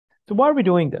So why are we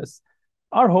doing this?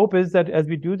 Our hope is that as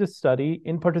we do this study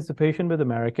in participation with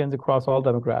Americans across all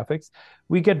demographics,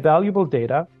 we get valuable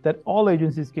data that all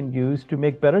agencies can use to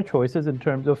make better choices in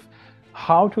terms of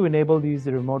how to enable these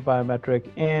remote biometric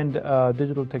and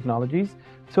digital technologies,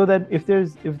 so that if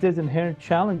there's inherent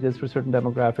challenges for certain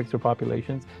demographics or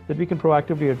populations, that we can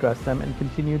proactively address them and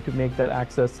continue to make that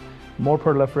access more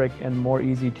prolific and more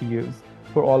easy to use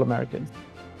for all Americans.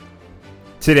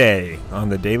 Today on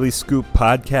the Daily Scoop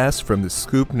podcast from the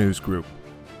Scoop News Group,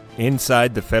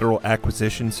 inside the Federal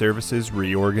Acquisition Services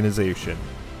reorganization,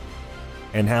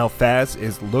 and how FAS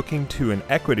is looking to an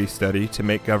equity study to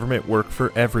make government work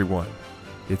for everyone.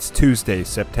 It's Tuesday,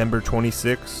 September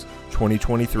 26,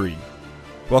 2023.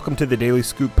 Welcome to the Daily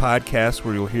Scoop podcast,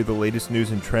 where you'll hear the latest news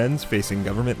and trends facing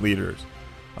government leaders.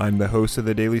 I'm the host of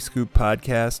the Daily Scoop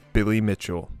podcast, Billy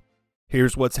Mitchell.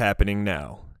 Here's what's happening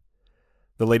now.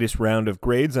 The latest round of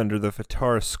grades under the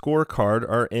FITARA scorecard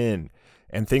are in,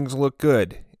 and things look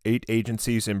good. 8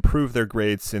 agencies improved their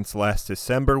grades since last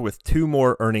December, with 2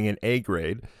 more earning an A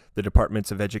grade, the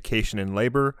Departments of Education and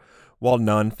Labor, while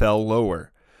none fell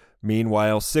lower.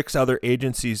 Meanwhile, 6 other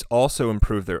agencies also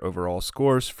improved their overall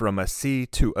scores from a C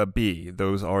to a B.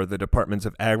 Those are the Departments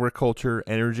of Agriculture,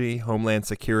 Energy, Homeland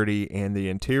Security, and the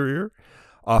Interior,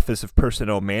 Office of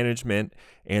Personnel Management,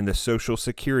 and the Social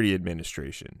Security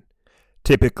Administration.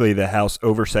 Typically, the House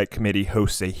Oversight Committee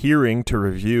hosts a hearing to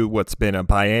review what's been a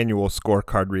biannual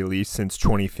scorecard release since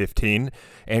 2015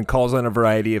 and calls on a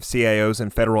variety of CIOs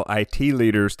and federal IT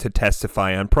leaders to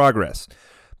testify on progress.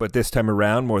 But this time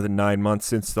around, more than 9 months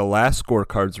since the last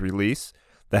scorecard's release,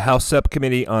 the House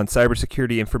Subcommittee on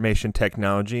Cybersecurity, Information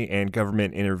Technology, and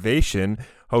Government Innovation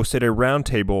hosted a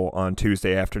roundtable on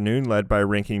Tuesday afternoon led by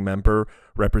Ranking Member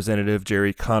Representative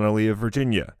Jerry Connolly of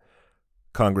Virginia.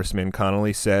 Congressman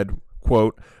Connolly said,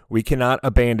 quote, "We cannot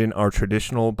abandon our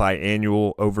traditional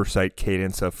biannual oversight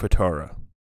cadence of FITARA."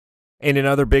 And in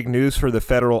other big news for the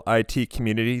federal IT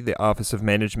community, the Office of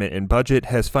Management and Budget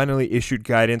has finally issued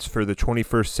guidance for the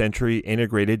 21st Century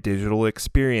Integrated Digital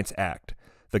Experience Act.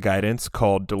 The guidance,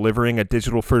 called Delivering a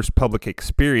Digital-First Public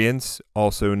Experience,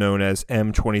 also known as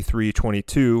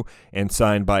M2322, and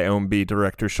signed by OMB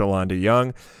Director Shalonda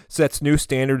Young, sets new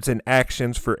standards and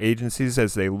actions for agencies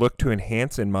as they look to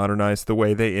enhance and modernize the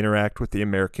way they interact with the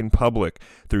American public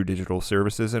through digital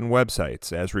services and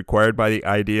websites, as required by the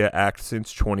IDEA Act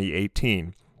since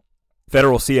 2018.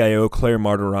 Federal CIO Claire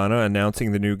Martorana,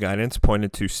 announcing the new guidance,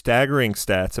 pointed to staggering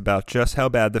stats about just how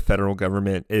bad the federal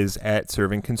government is at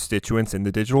serving constituents in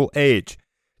the digital age,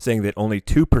 saying that only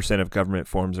 2% of government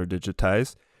forms are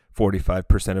digitized,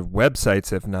 45% of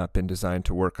websites have not been designed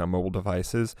to work on mobile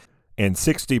devices, and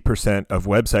 60% of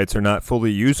websites are not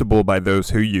fully usable by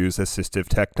those who use assistive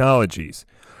technologies.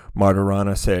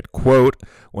 Martorana said, quote,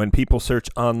 "When people search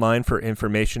online for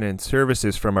information and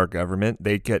services from our government,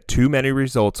 they get too many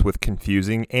results with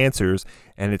confusing answers,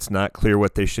 and it's not clear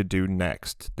what they should do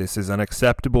next. This is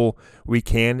unacceptable. We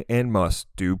can and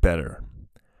must do better."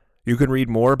 You can read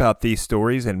more about these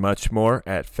stories and much more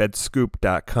at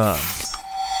fedscoop.com.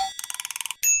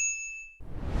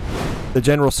 The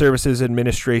General Services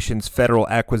Administration's Federal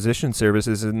Acquisition Service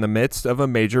is in the midst of a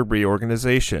major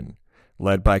reorganization.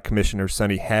 Led by Commissioner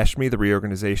Sonny Hashmi, the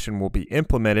reorganization will be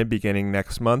implemented beginning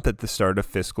next month at the start of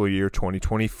fiscal year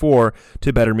 2024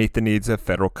 to better meet the needs of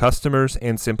federal customers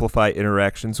and simplify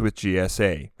interactions with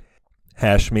GSA.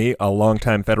 Hashmi, a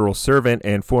longtime federal servant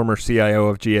and former CIO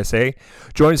of GSA,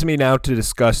 joins me now to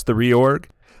discuss the reorg,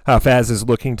 how FAS is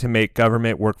looking to make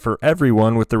government work for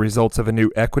everyone with the results of a new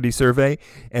equity survey,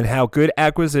 and how good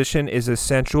acquisition is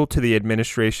essential to the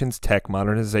administration's tech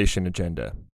modernization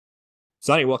agenda.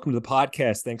 Sonny, welcome to the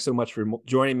podcast. Thanks so much for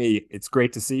joining me. It's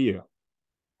great to see you.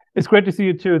 It's great to see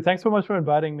you too. Thanks so much for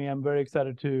inviting me. I'm very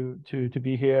excited to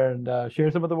be here and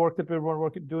share some of the work that we're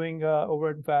doing over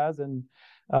at FAS and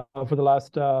for the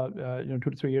last 2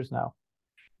 to 3 years now.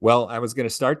 Well, I was going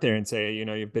to start there and say,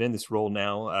 you've been in this role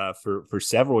now for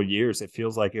several years. It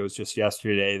feels like it was just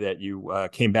yesterday that you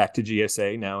came back to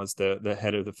GSA now as the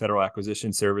head of the Federal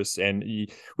Acquisition Service. And we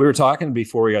were talking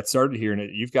before we got started here,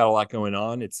 and you've got a lot going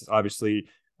on. It's obviously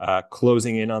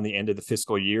closing in on the end of the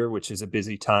fiscal year, which is a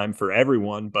busy time for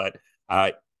everyone, but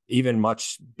even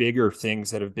much bigger things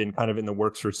that have been kind of in the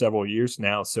works for several years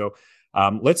now. So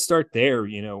let's start there.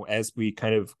 As we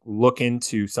kind of look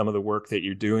into some of the work that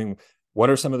you're doing, what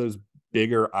are some of those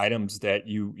bigger items that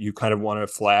you kind of want to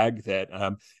flag that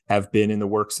have been in the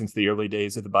works since the early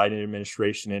days of the Biden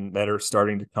administration and that are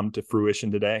starting to come to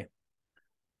fruition today?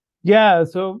 Yeah,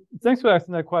 so thanks for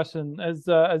asking that question. As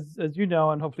you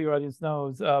know, and hopefully your audience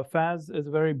knows, FAS is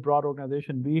a very broad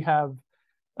organization. We have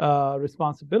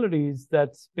responsibilities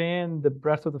that span the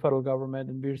breadth of the federal government,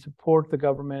 and we support the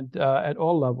government at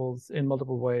all levels in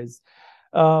multiple ways.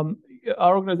 Um,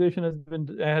 our organization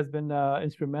has been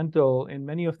instrumental in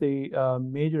many of the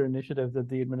major initiatives that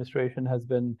the administration has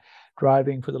been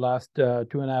driving for the last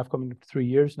 2.5, coming to 3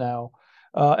 years now.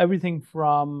 Everything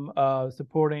from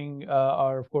supporting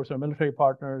of course, our military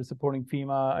partners, supporting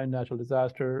FEMA and natural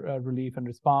disaster relief and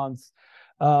response,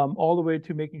 all the way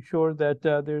to making sure that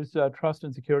there's trust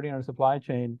and security in our supply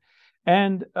chain.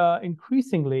 And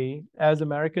increasingly, as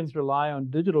Americans rely on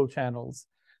digital channels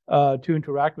to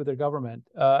interact with their government,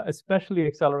 especially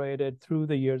accelerated through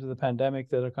the years of the pandemic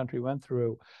that our country went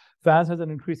through, FAS has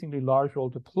an increasingly large role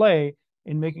to play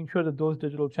in making sure that those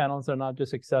digital channels are not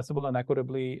just accessible and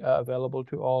equitably available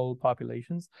to all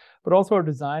populations, but also are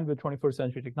designed with 21st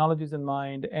century technologies in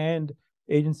mind, and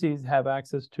agencies have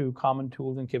access to common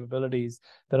tools and capabilities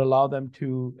that allow them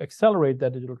to accelerate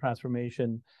that digital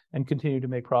transformation and continue to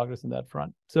make progress in that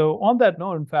front. So on that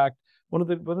note, in fact, one of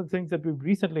the things that we've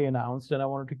recently announced, and I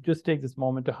wanted to just take this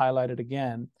moment to highlight it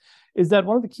again, is that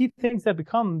one of the key things that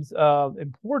becomes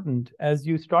important as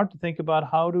you start to think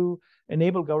about how to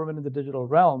enable government in the digital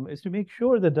realm is to make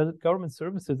sure that the government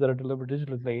services that are delivered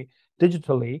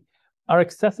digitally are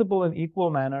accessible in equal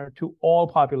manner to all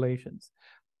populations.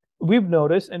 We've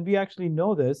noticed, and we actually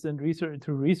know this in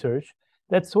through research,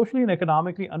 that socially and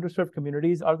economically underserved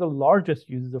communities are the largest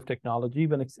users of technology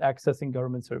when accessing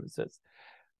government services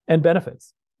and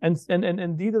benefits. And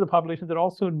these are the populations that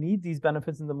also need these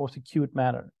benefits in the most acute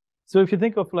manner. So if you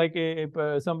think of like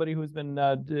somebody who's been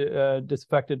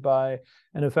disaffected by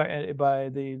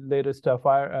the latest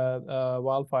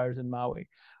wildfires in Maui,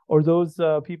 or those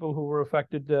people who were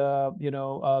affected,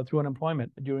 through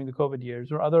unemployment during the COVID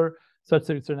years, or other such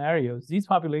scenarios, these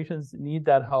populations need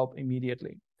that help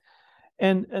immediately.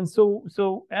 And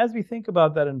so as we think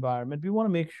about that environment, we want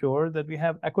to make sure that we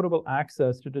have equitable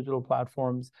access to digital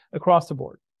platforms across the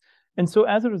board. And so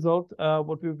as a result,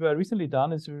 what we've recently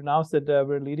done is we've announced that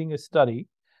we're leading a study,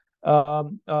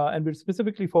 and we're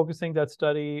specifically focusing that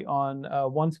study on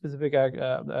one specific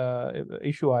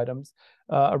issue items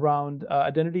around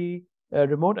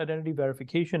remote identity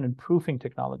verification and proofing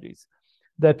technologies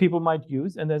that people might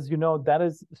use. And as you know, that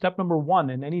is step number one.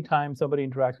 And anytime somebody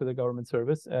interacts with a government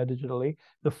service digitally,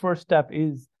 the first step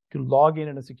is to log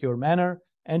in a secure manner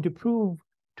and to prove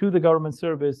to the government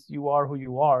service you are who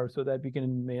you are, so that we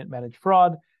can manage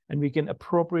fraud and we can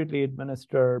appropriately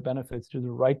administer benefits to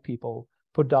the right people,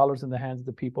 put dollars in the hands of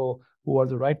the people who are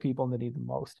the right people and that need the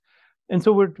most. And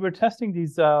so we're testing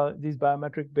these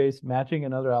biometric-based matching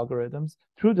and other algorithms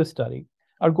through the study.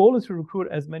 Our goal is to recruit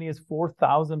as many as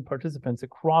 4,000 participants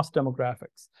across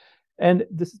demographics. And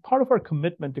this is part of our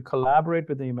commitment to collaborate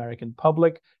with the American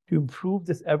public to improve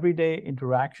this everyday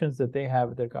interactions that they have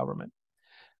with their government.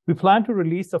 We plan to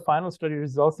release the final study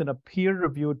results in a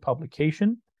peer-reviewed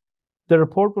publication. The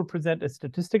report will present a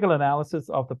statistical analysis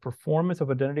of the performance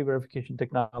of identity verification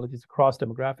technologies across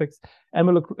demographics, and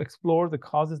will explore the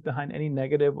causes behind any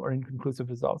negative or inconclusive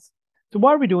results. So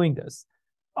why are we doing this?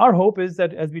 Our hope is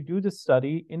that as we do this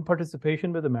study in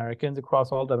participation with Americans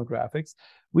across all demographics,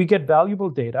 we get valuable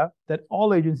data that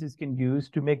all agencies can use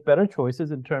to make better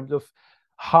choices in terms of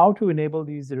how to enable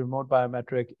these remote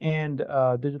biometric and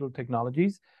digital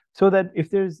technologies, so that if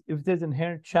there's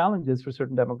inherent challenges for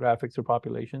certain demographics or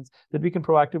populations, that we can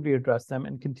proactively address them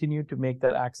and continue to make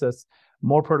that access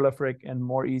more prolific and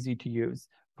more easy to use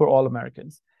for all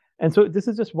Americans. And so this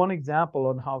is just one example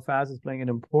on how FAS is playing an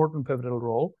important pivotal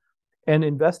role and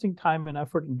investing time and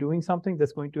effort in doing something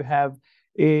that's going to have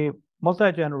a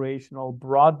multi-generational,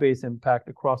 broad-based impact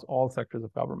across all sectors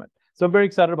of government. So I'm very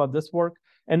excited about this work.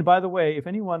 And by the way, if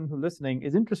anyone who's listening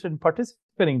is interested in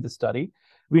participating in the study,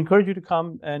 we encourage you to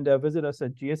come and visit us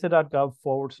at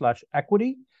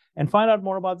gsa.gov/equity and find out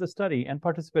more about the study and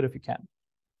participate if you can.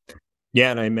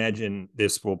 Yeah, and I imagine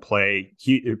this will pay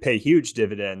huge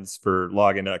dividends for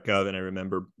login.gov. And I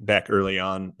remember back early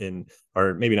on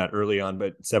or maybe not early on,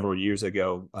 but several years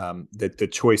ago, that the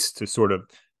choice to sort of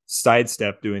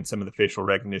sidestep doing some of the facial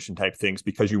recognition type things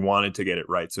because you wanted to get it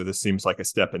right. So this seems like a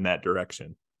step in that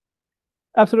direction.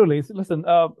 Absolutely. Listen,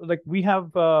 like we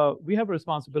have a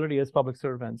responsibility as public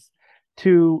servants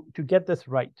to get this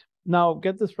right. Now,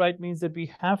 get this right means that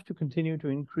we have to continue to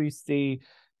increase the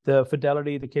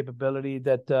fidelity, the capability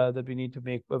that we need to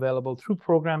make available through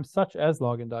programs such as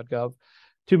login.gov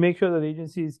to make sure that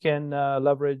agencies can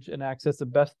leverage and access the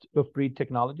best of breed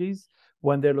technologies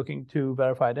when they're looking to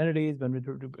verify identities, when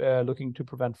we're looking to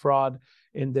prevent fraud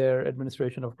in their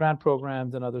administration of grant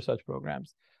programs and other such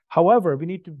programs. However, we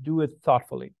need to do it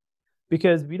thoughtfully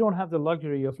because we don't have the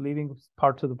luxury of leaving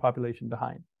parts of the population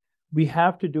behind. we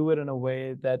have to do it in a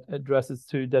way that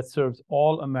that serves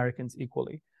all Americans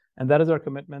equally. And that is our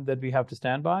commitment that we have to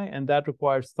stand by. And that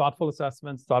requires thoughtful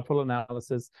assessments, thoughtful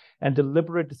analysis, and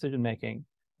deliberate decision making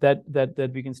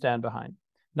that we can stand behind.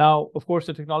 Now, of course,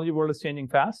 the technology world is changing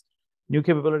fast. New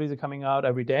capabilities are coming out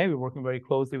every day. We're working very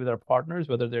closely with our partners,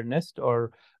 whether they're NIST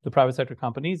or the private sector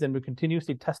companies, and we're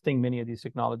continuously testing many of these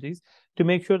technologies to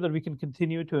make sure that we can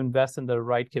continue to invest in the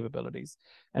right capabilities.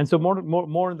 And so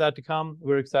more on that to come.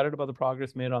 We're excited about the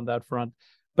progress made on that front.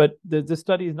 But the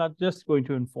study is not just going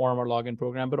to inform our login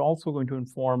program, but also going to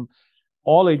inform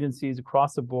all agencies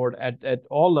across the board at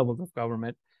all levels of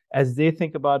government as they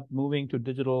think about moving to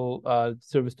digital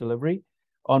service delivery,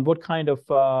 on what kind of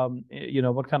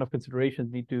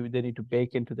considerations they need to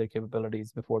bake into their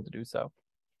capabilities before they do so.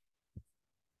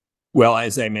 Well,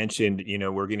 as I mentioned,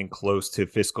 we're getting close to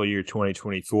fiscal year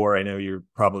 2024. I know you're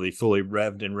probably fully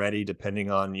revved and ready,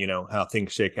 depending on, how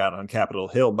things shake out on Capitol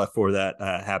Hill before that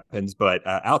happens. But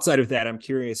outside of that, I'm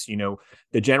curious,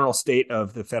 the general state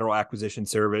of the Federal Acquisition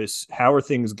Service. How are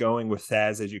things going with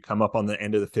FAS as you come up on the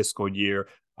end of the fiscal year?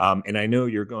 And I know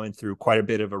you're going through quite a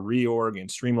bit of a reorg and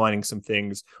streamlining some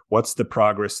things. What's the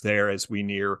progress there as we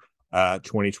near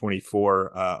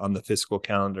 2024 on the fiscal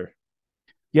calendar?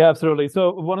 Yeah, absolutely.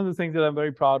 So one of the things that I'm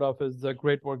very proud of is the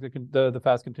great work that the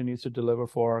FAS continues to deliver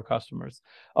for our customers.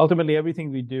 Ultimately,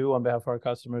 everything we do on behalf of our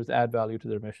customers add value to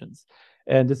their missions.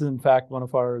 And this is, in fact, one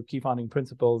of our key founding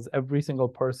principles. Every single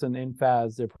person in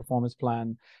FAS, their performance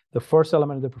plan, the first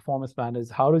element of the performance plan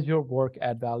is, how does your work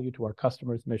add value to our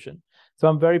customer's mission? So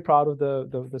I'm very proud of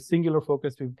the singular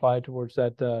focus we've applied towards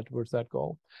that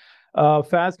goal.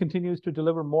 FAS continues to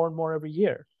deliver more and more every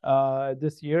year.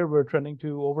 This year, we're trending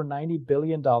to over $90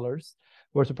 billion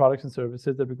worth of products and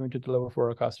services that we're going to deliver for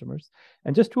our customers.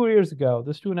 And just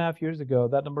 2.5 years ago,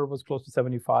 that number was close to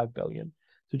 $75 billion.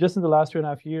 So just in the last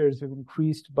 2.5 years, we've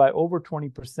increased by over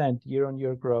 20%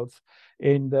 year-on-year growth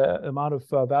in the amount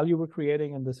of value we're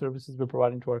creating and the services we're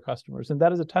providing to our customers. And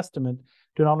that is a testament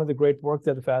to not only the great work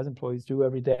that the FAS employees do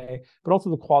every day, but also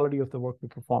the quality of the work we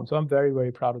perform. So I'm very,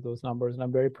 very proud of those numbers, and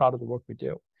I'm very proud of the work we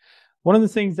do. One of the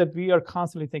things that we are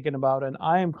constantly thinking about, and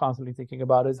I am constantly thinking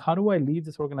about, is how do I leave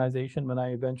this organization when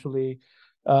I eventually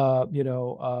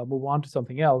move on to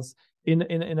something else in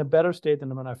a better state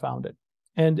than when I found it.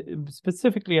 And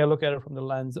specifically, I look at it from the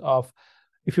lens of,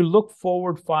 if you look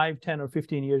forward 5, 10, or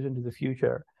 15 years into the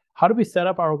future, how do we set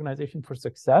up our organization for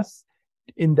success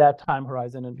in that time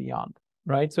horizon and beyond,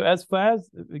 right? So as FAS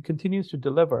continues to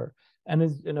deliver and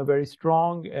is in a very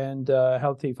strong and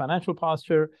healthy financial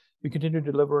posture, we continue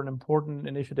to deliver on important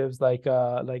initiatives like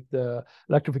the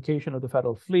electrification of the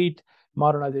federal fleet,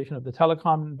 modernization of the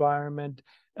telecom environment,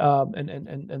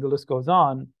 and the list goes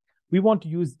on. We want to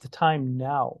use the time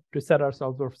now to set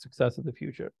ourselves up for success in the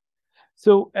future.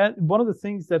 So one of the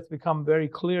things that's become very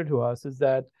clear to us is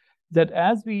that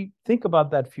as we think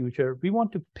about that future, we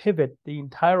want to pivot the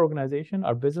entire organization,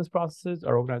 our business processes,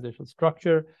 our organizational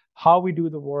structure, how we do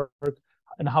the work,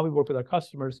 and how we work with our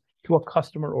customers, to a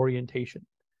customer orientation.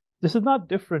 This is not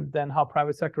different than how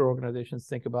private sector organizations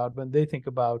think about when they think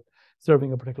about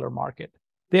serving a particular market.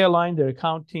 They align their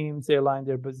account teams, they align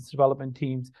their business development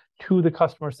teams to the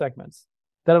customer segments.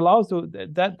 That allows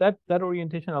that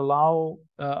orientation allow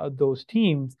those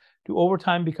teams to over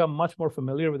time become much more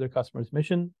familiar with their customer's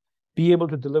mission, be able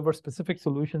to deliver specific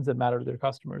solutions that matter to their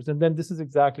customers. And then this is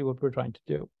exactly what we're trying to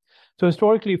do. So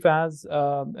historically, FAS,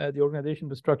 the organization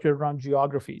was structured around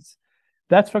geographies.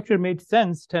 That structure made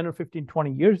sense 10 or 15,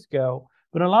 20 years ago,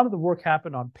 but a lot of the work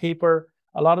happened on paper,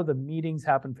 a lot of the meetings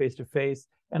happened face-to-face,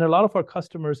 and a lot of our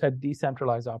customers had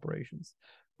decentralized operations.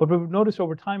 But what we've noticed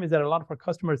over time is that a lot of our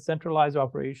customers centralize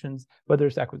operations, whether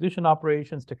it's acquisition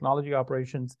operations, technology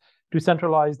operations, to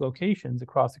centralized locations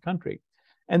across the country.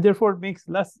 And therefore, it makes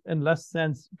less and less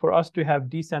sense for us to have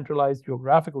decentralized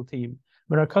geographical team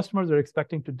when our customers are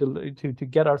expecting to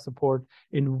get our support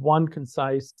in one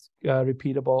concise,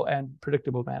 repeatable, and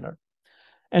predictable manner.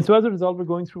 And so as a result, we're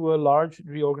going through a large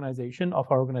reorganization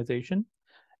of our organization.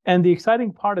 And the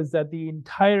exciting part is that the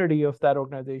entirety of that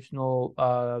organizational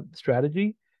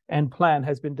strategy and plan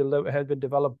has been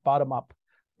developed bottom up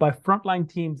by frontline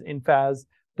teams in FAS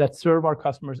that serve our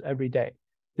customers every day.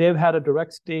 They've had a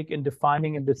direct stake in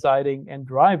defining and deciding and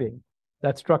driving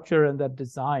that structure and that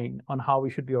design on how we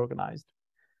should be organized.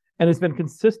 And it's been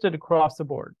consistent across the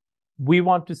board. We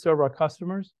want to serve our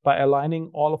customers by aligning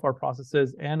all of our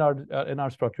processes and our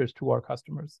structures to our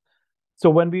customers. So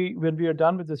when we are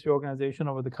done with this reorganization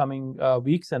over the coming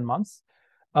weeks and months,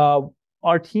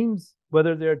 our teams,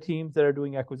 whether they're teams that are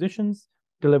doing acquisitions,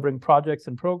 delivering projects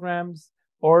and programs,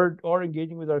 or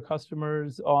engaging with our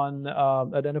customers on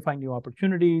identifying new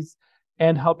opportunities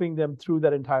and helping them through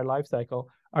that entire life cycle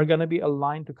are going to be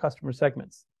aligned to customer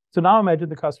segments. So now imagine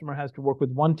the customer has to work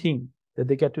with one team that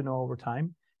they get to know over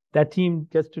time. That team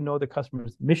gets to know the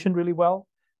customer's mission really well.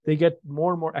 They get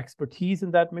more and more expertise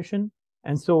in that mission.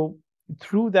 And so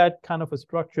through that kind of a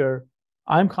structure,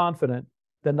 I'm confident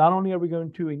that not only are we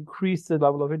going to increase the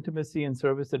level of intimacy and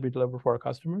service that we deliver for our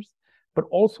customers, but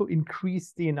also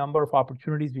increase the number of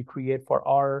opportunities we create for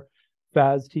our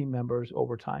FAS team members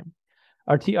over time.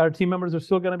 Our team members are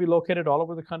still going to be located all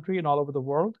over the country and all over the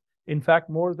world. In fact,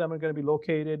 more of them are going to be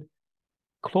located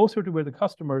closer to where the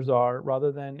customers are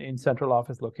rather than in central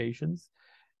office locations.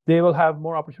 They will have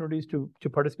more opportunities to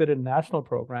participate in national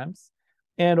programs.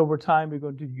 And over time, we're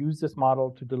going to use this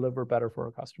model to deliver better for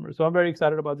our customers. So I'm very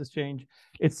excited about this change.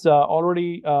 It's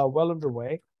already well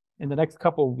underway. In the next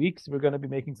couple of weeks, we're going to be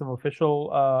making some official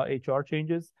HR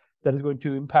changes that is going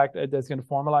to impact, that's going to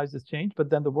formalize this change. But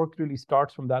then the work really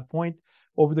starts from that point.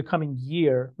 Over the coming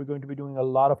year, we're going to be doing a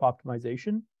lot of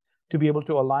optimization to be able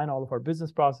to align all of our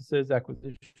business processes,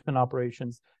 acquisition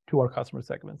operations to our customer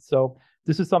segments. So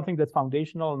this is something that's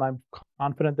foundational, and I'm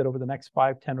confident that over the next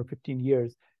 5, 10, or 15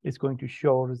 years, it's going to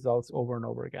show results over and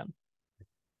over again.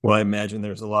 Well, I imagine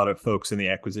there's a lot of folks in the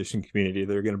acquisition community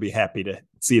that are going to be happy to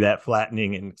see that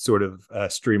flattening and sort of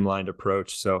streamlined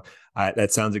approach. So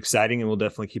that sounds exciting, and we'll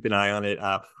definitely keep an eye on it.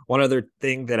 One other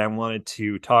thing that I wanted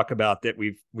to talk about that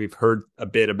we've heard a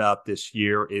bit about this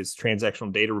year is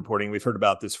transactional data reporting. We've heard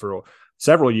about this for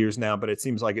several years now, but it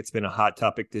seems like it's been a hot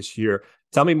topic this year.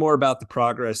 Tell me more about the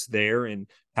progress there and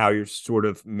how you're sort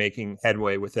of making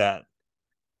headway with that.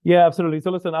 Yeah, absolutely.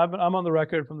 So listen, I'm on the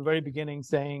record from the very beginning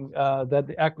saying that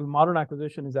the modern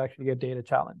acquisition is actually a data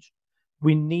challenge.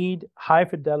 We need high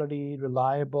fidelity,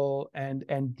 reliable,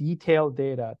 and detailed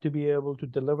data to be able to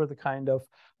deliver the kind of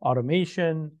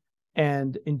automation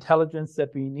and intelligence that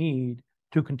we need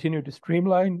to continue to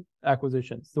streamline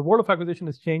acquisitions. The world of acquisition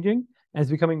is changing and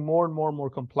it's becoming more and more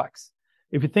complex.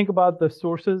 If you think about the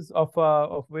sources of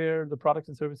where the products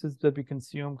and services that we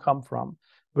consume come from,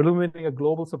 we're living in a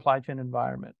global supply chain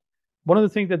environment. One of the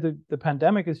things that the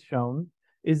pandemic has shown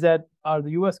is that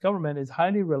the US government is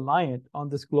highly reliant on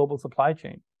this global supply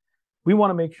chain. We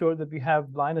want to make sure that we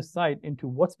have line of sight into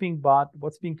what's being bought,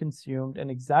 what's being consumed, and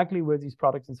exactly where these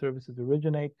products and services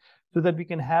originate so that we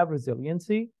can have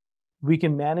resiliency, we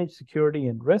can manage security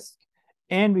and risk,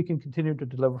 and we can continue to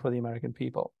deliver for the American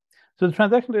people. So the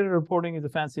transactional data reporting is a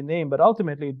fancy name, but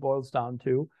ultimately it boils down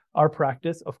to our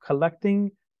practice of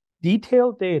collecting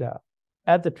detailed data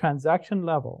at the transaction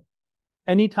level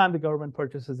anytime the government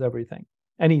purchases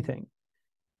anything.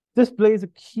 This plays a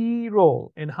key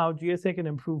role in how GSA can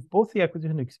improve both the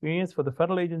acquisition experience for the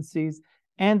federal agencies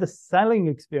and the selling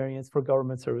experience for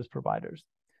government service providers.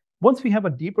 Once we have a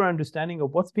deeper understanding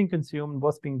of what's being consumed and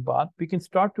what's being bought, we can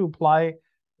start to apply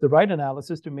the right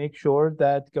analysis to make sure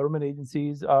that government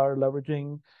agencies are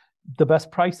leveraging the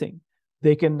best pricing.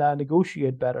 They can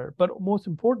negotiate better. But most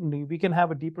importantly, we can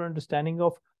have a deeper understanding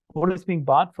of what is being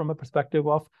bought from a perspective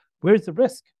of where's the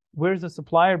risk? Where's the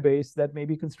supplier base that may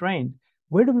be constrained?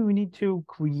 Where do we need to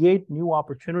create new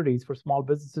opportunities for small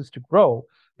businesses to grow?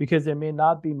 Because there may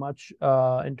not be much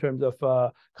in terms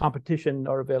of competition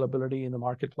or availability in the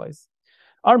marketplace.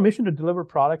 Our mission to deliver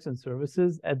products and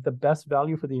services at the best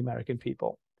value for the American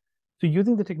people. So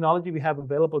using the technology we have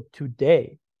available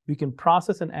today, we can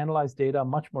process and analyze data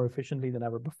much more efficiently than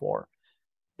ever before.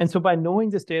 And so by knowing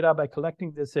this data, by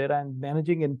collecting this data and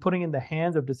managing and putting in the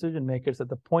hands of decision makers at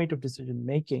the point of decision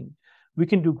making, we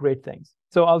can do great things.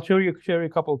 So I'll share you a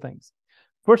couple of things.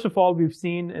 First of all, we've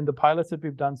seen in the pilots that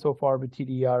we've done so far with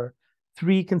TDR,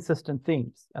 3 consistent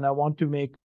themes. And I want to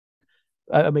make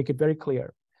it very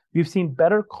clear. We've seen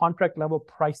better contract level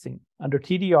pricing under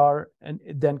TDR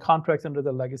than contracts under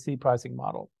the legacy pricing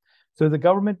model. So the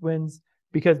government wins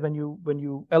because when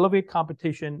you elevate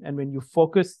competition and when you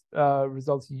focus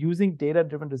results using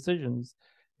data-driven decisions,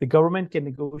 the government can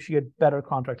negotiate better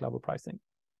contract level pricing.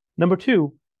 Number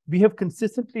 2, we have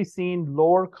consistently seen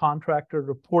lower contractor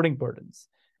reporting burdens.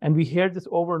 And we hear this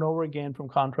over and over again from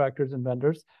contractors and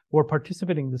vendors who are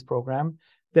participating in this program,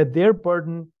 that their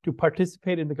burden to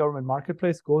participate in the government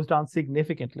marketplace goes down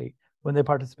significantly when they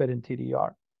participate in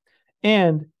TDR.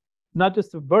 And not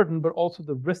just the burden, but also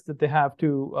the risk that they have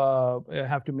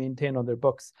to maintain on their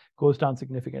books goes down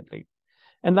significantly.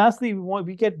 And lastly,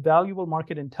 we get valuable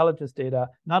market intelligence data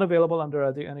not available under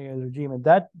any other regime. And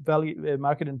that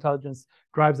market intelligence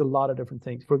drives a lot of different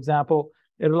things. For example,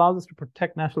 it allows us to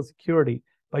protect national security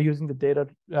by using the data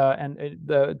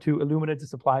to illuminate the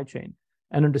supply chain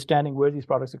and understanding where these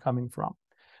products are coming from.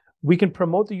 We can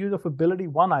promote the use of Ability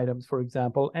One items, for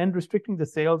example, and restricting the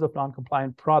sales of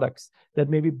non-compliant products that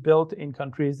may be built in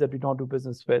countries that we don't do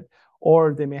business with,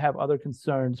 or they may have other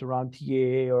concerns around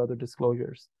TAA or other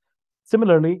disclosures.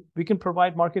 Similarly, we can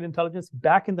provide market intelligence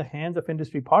back in the hands of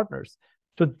industry partners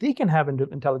so they can have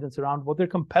intelligence around what their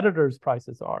competitors'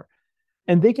 prices are.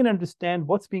 And they can understand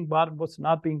what's being bought and what's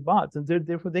not being bought. And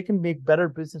therefore, they can make better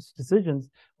business decisions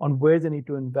on where they need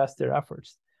to invest their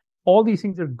efforts. All these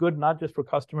things are good, not just for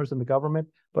customers and the government,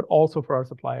 but also for our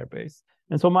supplier base.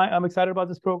 And so I'm excited about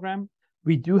this program.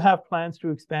 We do have plans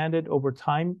to expand it over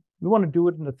time. We want to do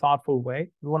it in a thoughtful way.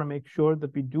 We want to make sure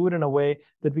that we do it in a way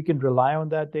that we can rely on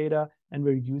that data and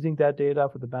we're using that data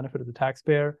for the benefit of the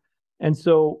taxpayer. And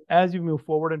so as you move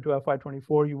forward into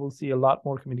FY24, you will see a lot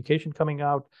more communication coming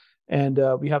out. And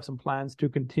we have some plans to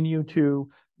continue to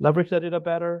leverage that data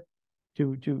better,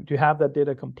 to have that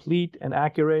data complete and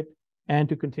accurate, and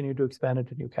to continue to expand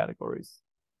into new categories.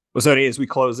 Well, Sonny, as we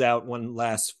close out, one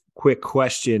last quick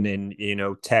question. And,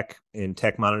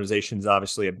 tech modernization is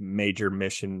obviously a major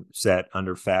mission set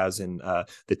under FAS, and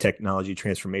the technology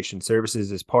transformation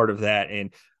services is part of that.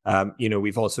 And,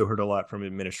 we've also heard a lot from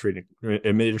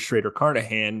Administrator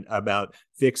Carnahan about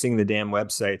fixing the damn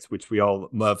websites, which we all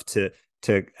love to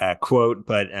quote.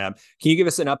 But can you give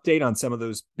us an update on some of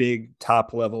those big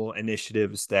top level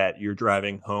initiatives that you're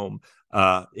driving home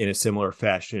in a similar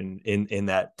fashion in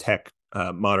that tech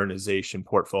modernization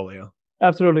portfolio?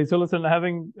 Absolutely. So listen,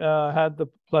 having had the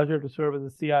pleasure to serve as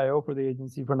a CIO for the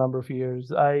agency for a number of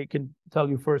years, I can tell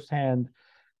you firsthand,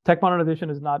 tech modernization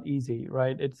is not easy,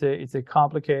 right? It's a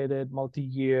complicated,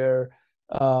 multi-year,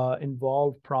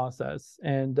 involved process,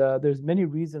 and there's many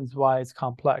reasons why it's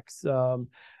complex.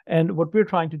 And what we're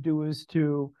trying to do is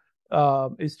to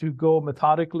go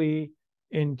methodically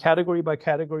in category by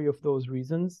category of those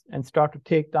reasons and start to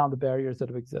take down the barriers that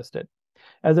have existed.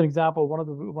 As an example,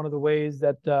 one of the ways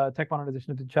that tech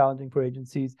modernization has been challenging for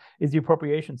agencies is the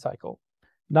appropriation cycle.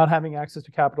 Not having access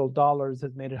to capital dollars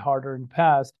has made it harder in the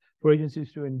past for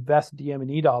agencies to invest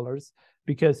DM&E dollars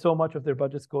because so much of their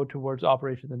budgets go towards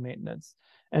operations and maintenance.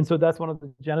 And so that's one of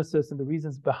the genesis and the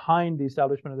reasons behind the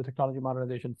establishment of the Technology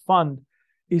Modernization Fund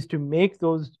is to make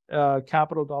those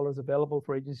capital dollars available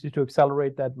for agencies to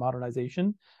accelerate that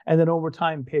modernization, and then over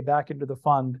time pay back into the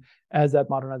fund as that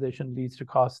modernization leads to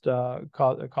cost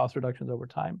reductions over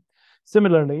time.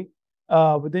 Similarly,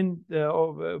 within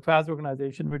the FAS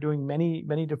organization, we're doing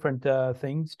many different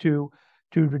things to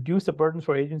reduce the burdens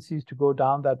for agencies to go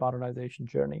down that modernization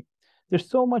journey. There's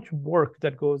so much work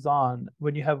that goes on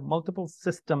when you have multiple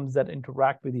systems that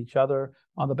interact with each other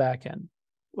on the back end.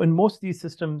 When most of these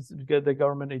systems the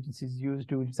government agencies use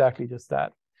do exactly just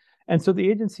that. And so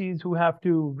the agencies who have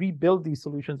to rebuild these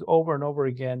solutions over and over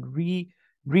again,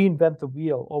 reinvent the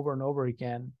wheel over and over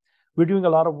again, we're doing a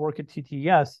lot of work at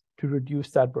TTS to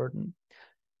reduce that burden.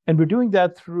 And we're doing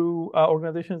that through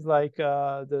organizations like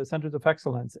the Centers of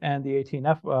Excellence and the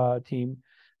AT&F team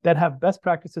that have best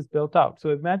practices built out. So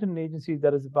imagine an agency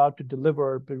that is about to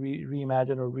deliver,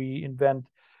 reimagine or reinvent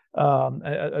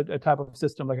a type of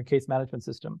system like a case management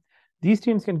system. These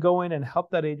teams can go in and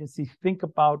help that agency think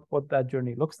about what that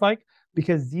journey looks like,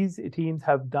 because these teams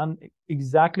have done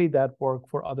exactly that work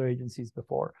for other agencies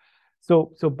before.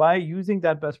 So by using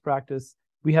that best practice,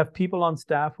 we have people on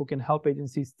staff who can help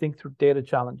agencies think through data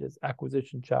challenges,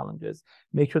 acquisition challenges,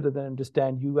 make sure that they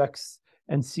understand UX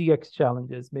and CX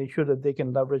challenges, make sure that they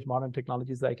can leverage modern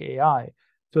technologies like AI,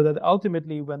 so that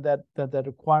ultimately when that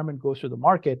requirement goes to the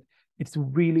market, it's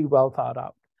really well thought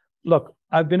out. Look,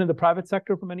 I've been in the private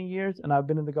sector for many years, and I've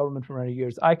been in the government for many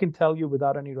years. I can tell you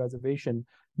without any reservation,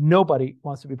 nobody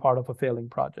wants to be part of a failing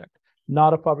project.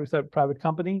 Not a private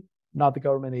company, not the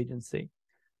government agency.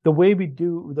 The way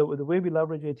we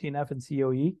leverage AT&F and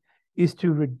COE is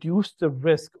to reduce the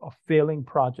risk of failing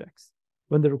projects.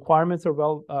 When the requirements are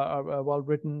well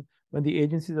written, when the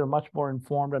agencies are much more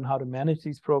informed on how to manage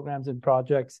these programs and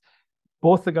projects,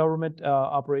 both the government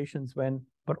operations win,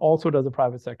 but also does the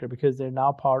private sector, because they're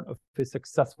now part of a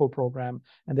successful program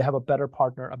and they have a better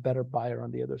partner, a better buyer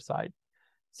on the other side.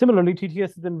 Similarly,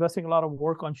 TTS has been investing a lot of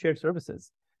work on shared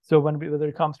services. So whether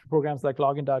it comes to programs like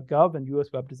login.gov and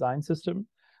US Web Design System,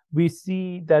 we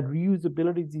see that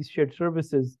reusability of these shared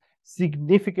services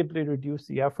significantly reduce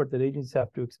the effort that agencies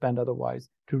have to expend otherwise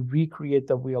to recreate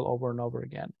the wheel over and over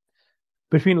again.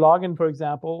 Between Login, for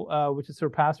example, which has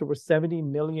surpassed over 70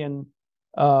 million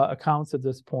accounts at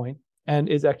this point, and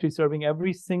is actually serving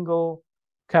every single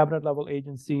cabinet level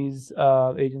agency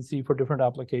for different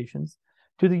applications,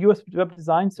 to the US Web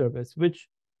Design Service, which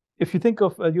if you think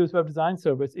of a US Web Design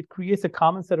Service, it creates a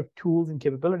common set of tools and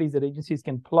capabilities that agencies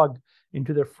can plug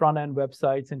into their front-end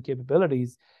websites and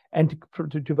capabilities, and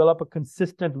to develop a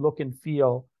consistent look and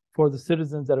feel for the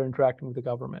citizens that are interacting with the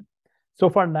government. So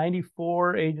far,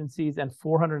 94 agencies and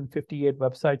 458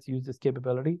 websites use this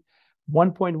capability.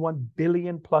 1.1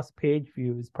 billion plus page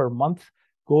views per month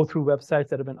go through websites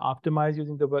that have been optimized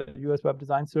using the US Web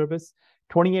Design Service.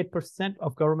 28%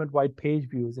 of government-wide page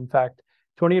views, in fact,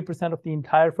 28% of the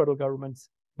entire federal government's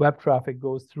web traffic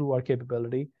goes through our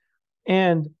capability.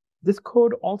 And this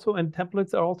code also and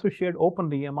templates are also shared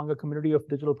openly among a community of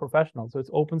digital professionals. So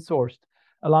it's open sourced,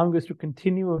 allowing us to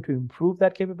continue to improve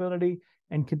that capability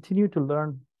and continue to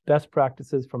learn best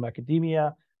practices from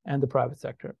academia and the private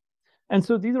sector. And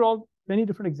so these are all many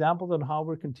different examples on how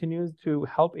we're continuing to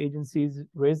help agencies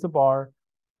raise the bar,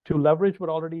 to leverage what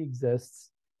already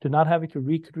exists, to not having to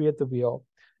recreate the wheel.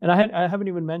 And I haven't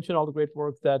even mentioned all the great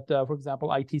work that, for example,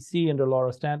 ITC under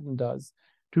Laura Stanton does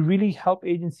to really help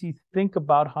agencies think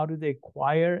about how do they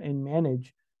acquire and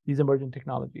manage these emerging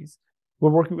technologies.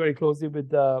 We're working very closely with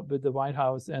the White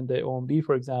House and the OMB,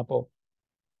 for example,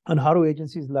 on how do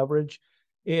agencies leverage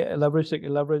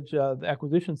the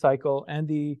acquisition cycle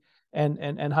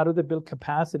and how do they build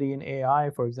capacity in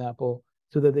AI, for example,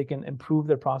 so that they can improve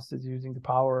their processes using the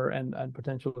power and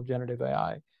potential of generative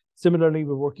AI. Similarly,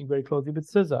 we're working very closely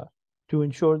with CISA to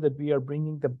ensure that we are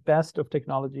bringing the best of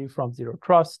technology from Zero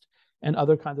Trust and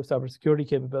other kinds of cybersecurity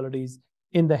capabilities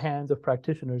in the hands of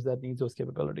practitioners that need those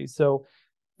capabilities. So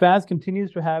FAS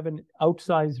continues to have an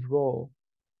outsized role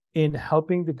in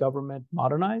helping the government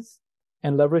modernize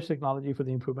and leverage technology for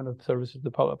the improvement of services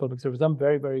to public service. I'm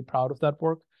very, very proud of that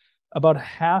work. About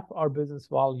half our business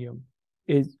volume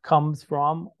comes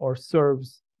from or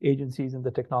serves agencies in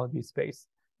the technology space.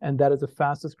 And that is the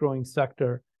fastest growing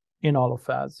sector in all of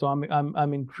FAS. So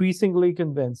I'm increasingly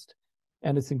convinced,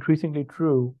 and it's increasingly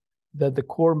true, that the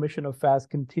core mission of FAS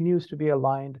continues to be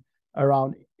aligned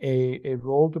around a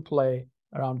role to play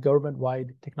around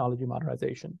government-wide technology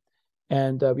modernization.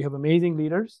 And we have amazing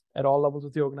leaders at all levels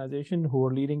of the organization who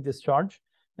are leading this charge.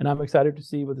 And I'm excited to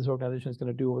see what this organization is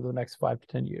going to do over the next 5 to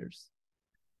 10 years.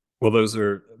 Well, those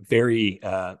are very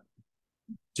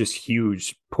just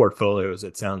huge portfolios,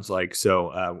 it sounds like.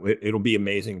 So it'll be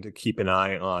amazing to keep an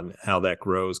eye on how that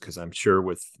grows, because I'm sure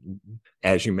with,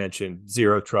 as you mentioned,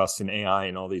 Zero Trust and AI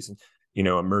and all these,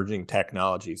 emerging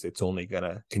technologies, it's only going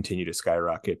to continue to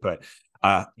skyrocket. But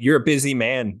you're a busy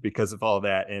man because of all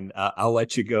that, and I'll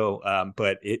let you go.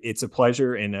 But it's a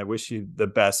pleasure, and I wish you the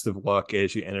best of luck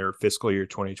as you enter fiscal year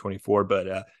 2024.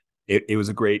 But it was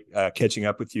a great catching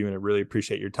up with you, and I really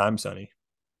appreciate your time, Sonny.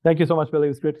 Thank you so much, Billy. It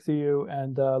was great to see you,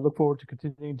 and look forward to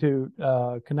continuing to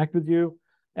connect with you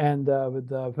and with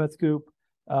FedScoop.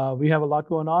 We have a lot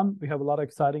going on. We have a lot of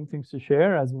exciting things to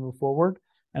share as we move forward,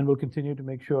 and we'll continue to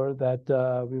make sure that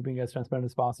we're being as transparent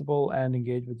as possible and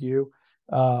engage with you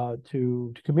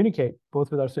to communicate both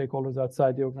with our stakeholders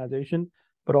outside the organization,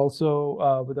 but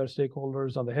also with our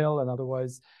stakeholders on the Hill and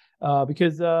otherwise.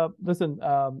 Because listen,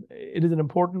 it is an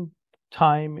important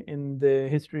time in the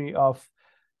history of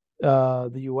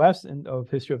the U.S. and of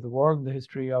history of the world, and the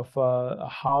history of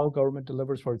how government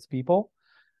delivers for its people.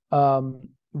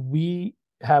 We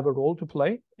have a role to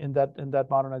play in that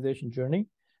modernization journey.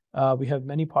 We have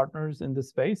many partners in this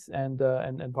space and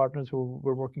partners who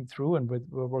we're working through and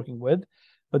we're working with.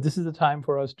 But this is the time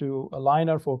for us to align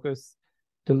our focus,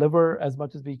 deliver as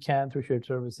much as we can through shared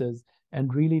services,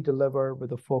 and really deliver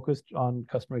with a focus on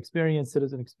customer experience,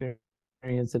 citizen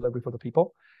experience, delivery for the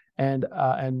people. And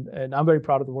I'm very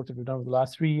proud of the work that we've done over the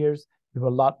last 3 years. We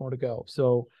have a lot more to go.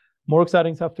 So more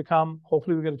exciting stuff to come.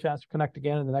 Hopefully we get a chance to connect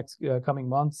again in the next coming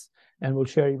months, and we'll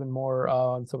share even more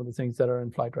on some of the things that are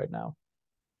in flight right now.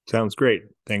 Sounds great.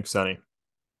 Thanks, Sonny.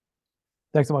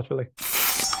 Thanks so much, Billy.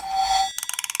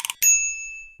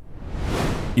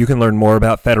 You can learn more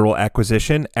about federal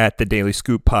acquisition at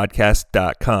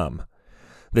thedailyscooppodcast.com.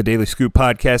 The Daily Scoop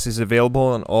podcast is available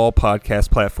on all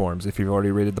podcast platforms. If you've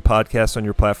already rated the podcast on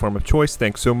your platform of choice,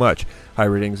 thanks so much. High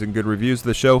ratings and good reviews of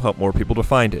the show help more people to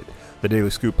find it. The Daily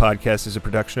Scoop podcast is a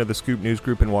production of the Scoop News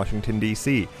Group in Washington,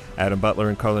 D.C. Adam Butler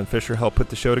and Carlin Fisher help put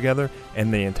the show together,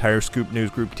 and the entire Scoop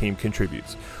News Group team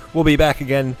contributes. We'll be back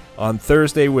again on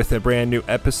Thursday with a brand new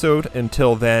episode.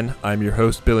 Until then, I'm your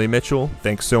host, Billy Mitchell.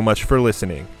 Thanks so much for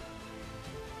listening.